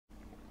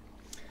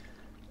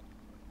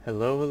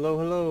Hello, hello,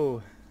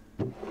 hello.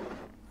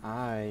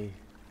 I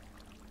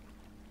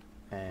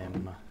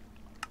am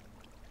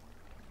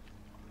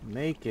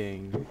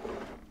making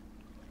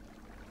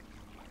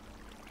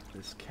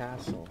this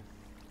castle.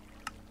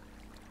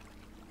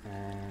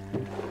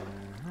 And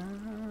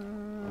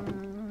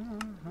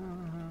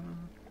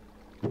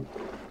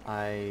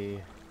I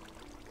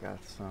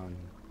got some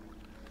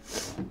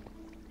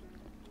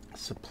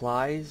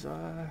supplies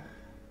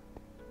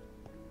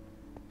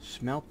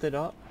smelted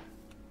up.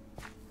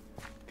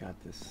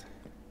 Got this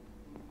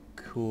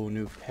cool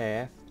new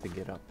path to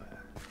get up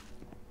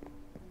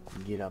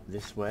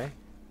this way.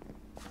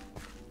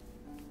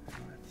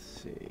 Let's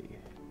see.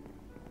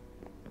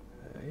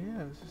 Yeah,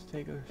 let's just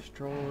take a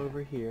stroll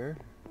over here.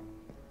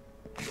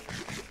 Look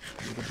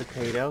at the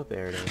potato.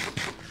 There it is.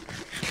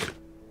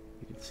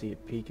 You can see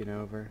it peeking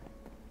over.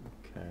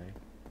 Okay.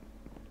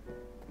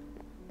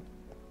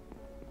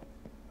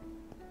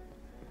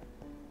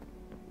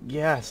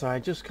 Yeah, so I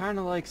just kind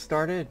of like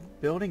started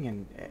building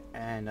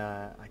and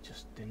I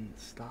just didn't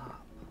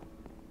stop.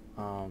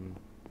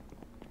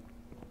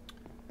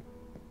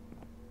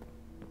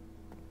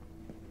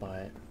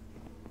 But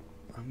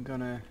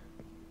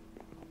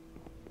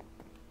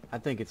I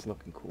think it's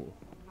looking cool.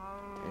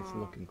 It's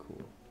looking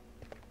cool.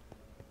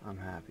 I'm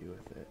happy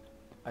with it.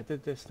 I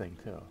did this thing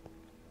too.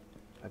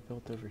 I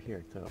built over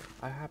here too.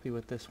 I'm happy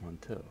with this one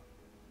too.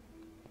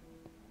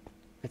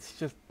 It's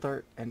just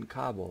dirt and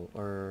cobble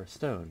or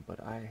stone, but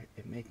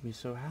it makes me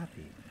so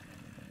happy.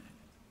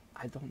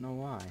 I don't know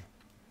why.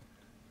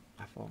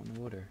 I fall in the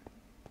water.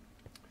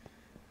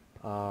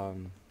 So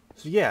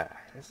yeah,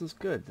 this is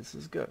good. This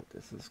is good.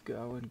 This is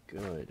going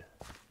good.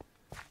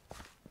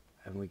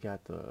 And we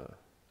got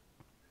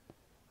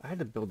I had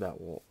to build that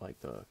wall, like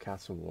the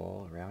castle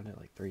wall around it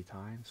like 3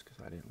 times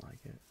because I didn't like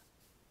it.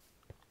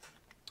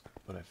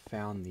 But I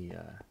found the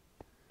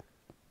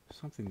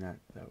something that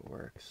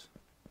works.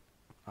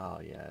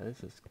 Oh yeah,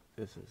 this is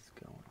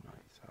going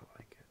nice. I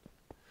like it.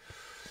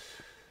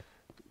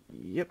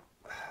 Yep.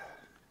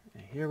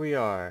 And here we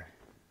are.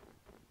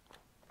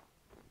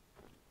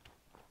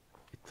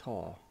 It's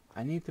tall.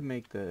 I need to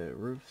make the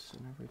roofs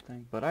and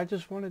everything, but I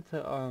just wanted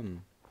to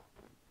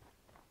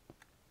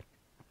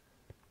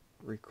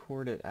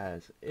record it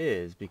as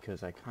is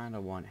because I kind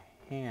of want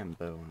ham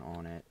bone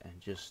on it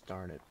and just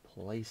started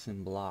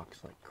placing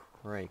blocks like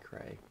cray.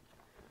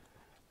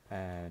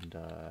 And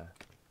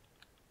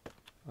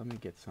let me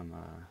get some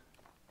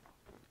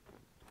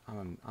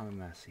I'm a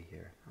messy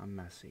here. I'm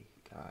messy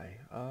guy.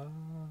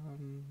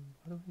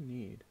 What do we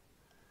need?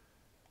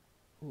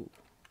 Ooh,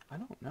 I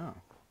don't know.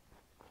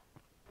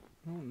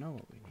 I don't know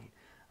what we need.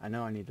 I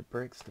know I need the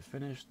bricks to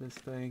finish this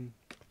thing.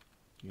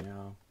 You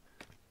know,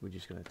 we're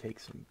just gonna take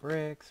some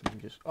bricks and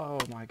we just, oh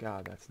my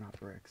god, that's not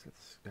bricks,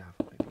 that's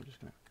scaffolding. We're just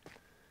gonna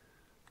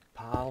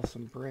pile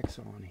some bricks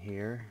on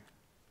here.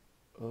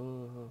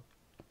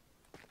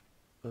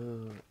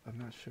 I'm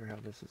not sure how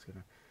this is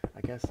gonna,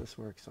 I guess this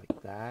works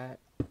like that,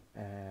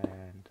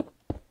 and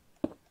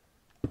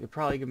there's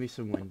probably gonna be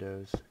some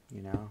windows,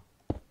 you know,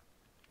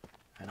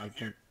 and I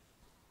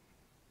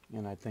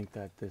think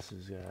that this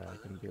is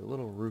gonna be a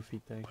little roofy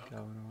thing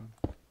going on.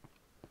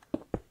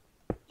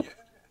 Yeah.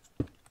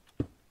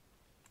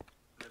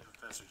 The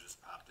professor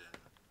just popped in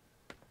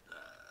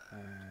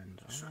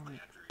And shortly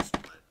after he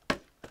split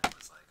and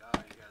was like, oh,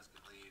 you guys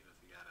can leave if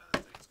you got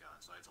other things going.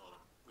 So I told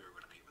him we were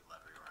going to meet with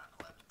Levy around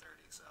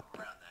 11:30. So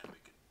around then we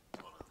could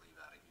totally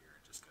leave out of here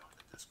and just go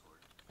into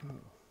Discord.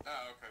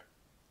 Oh, okay.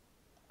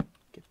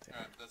 get there.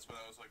 Alright, that's what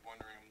I was like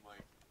wondering,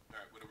 like,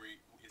 alright,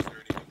 is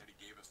there anything that he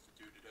gave us to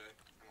do today?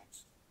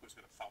 I was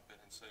going to pop in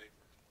and say,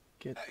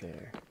 Get hey.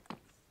 there.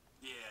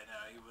 Yeah, no,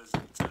 he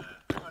wasn't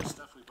pretty much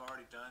stuff we've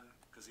already done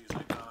because he was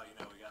like, oh, you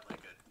know, we got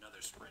like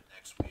another sprint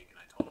next week. And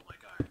I told him,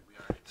 like, all right, we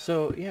already know.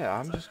 So yeah,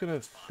 I'm just gonna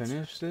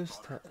finish this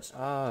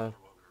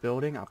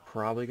building. I'm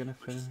probably gonna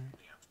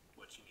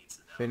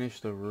finish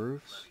the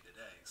roofs,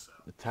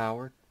 the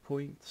tower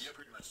points, Yeah,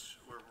 pretty much.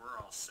 We're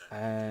all set.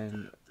 and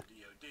The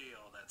DOD,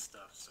 all that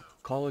stuff. So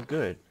call it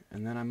good.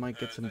 And then I might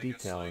get some I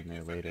guess, detail like, in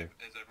there later.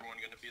 Is everyone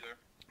going to be there?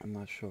 I'm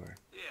not sure.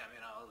 yeah, I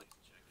mean, I'll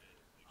check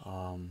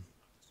it.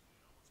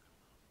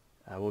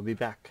 I will be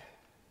back.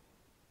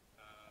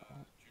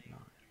 Junior,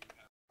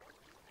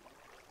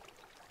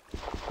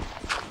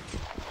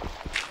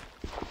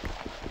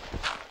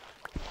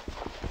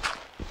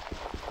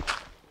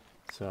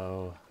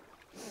 So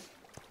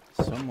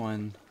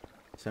someone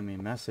sent me a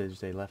message.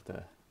 They left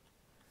a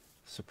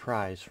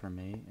surprise for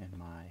me in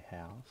my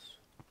house.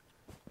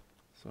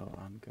 So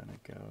I'm gonna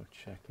go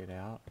check it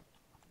out.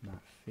 I'm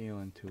not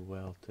feeling too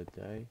well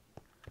today.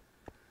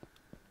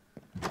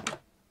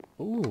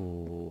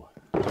 Ooh.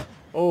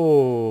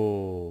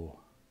 Oh.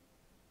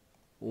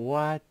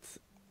 What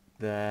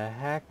the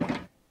heck?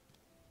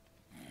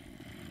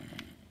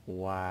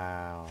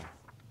 Wow.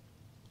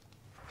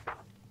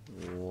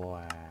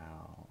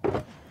 Wow.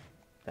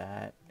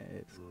 That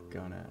is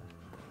gonna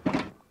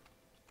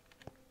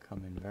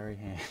come in very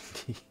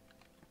handy.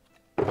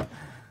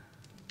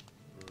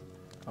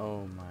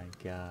 Oh my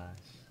gosh.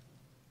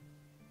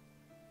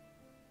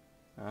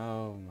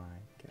 Oh my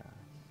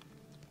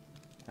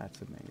That's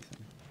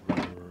amazing.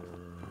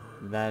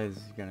 That is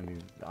gonna be...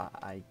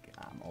 I'm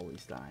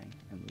always dying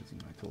and losing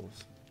my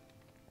tools.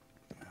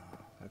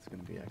 That's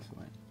gonna be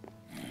excellent.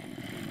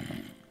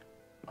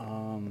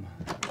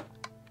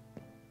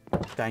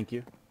 Thank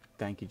you.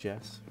 Thank you,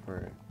 Jess,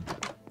 for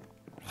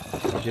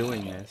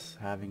doing this,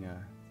 having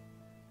a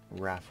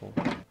raffle.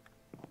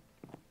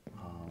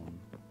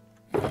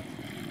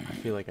 I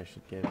feel like I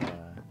should give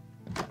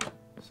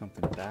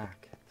something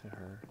back to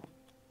her.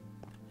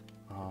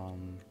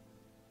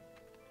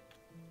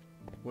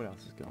 What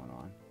else is going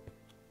on?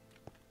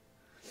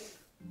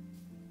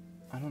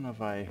 I don't know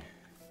if I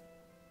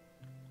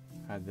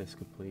had this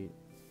complete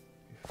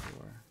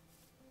before.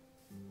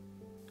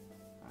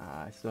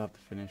 I still have to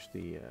finish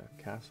the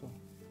castle.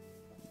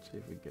 Let's see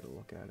if we can get a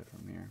look at it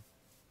from here.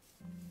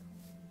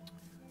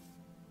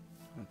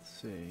 Let's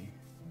see.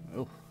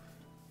 Oh,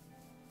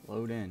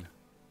 load in.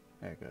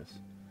 There it goes.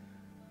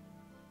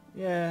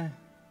 Yeah,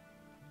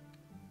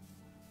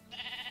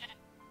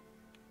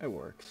 it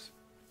works.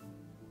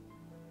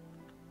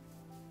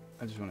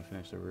 I just want to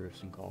finish the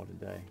roofs and call it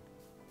a day.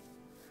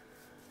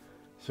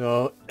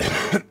 So,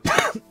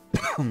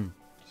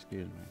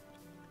 excuse me.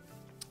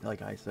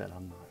 Like I said,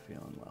 I'm not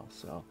feeling well,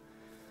 so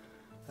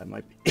that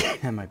might be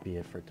that might be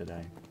it for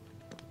today.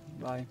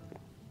 Bye.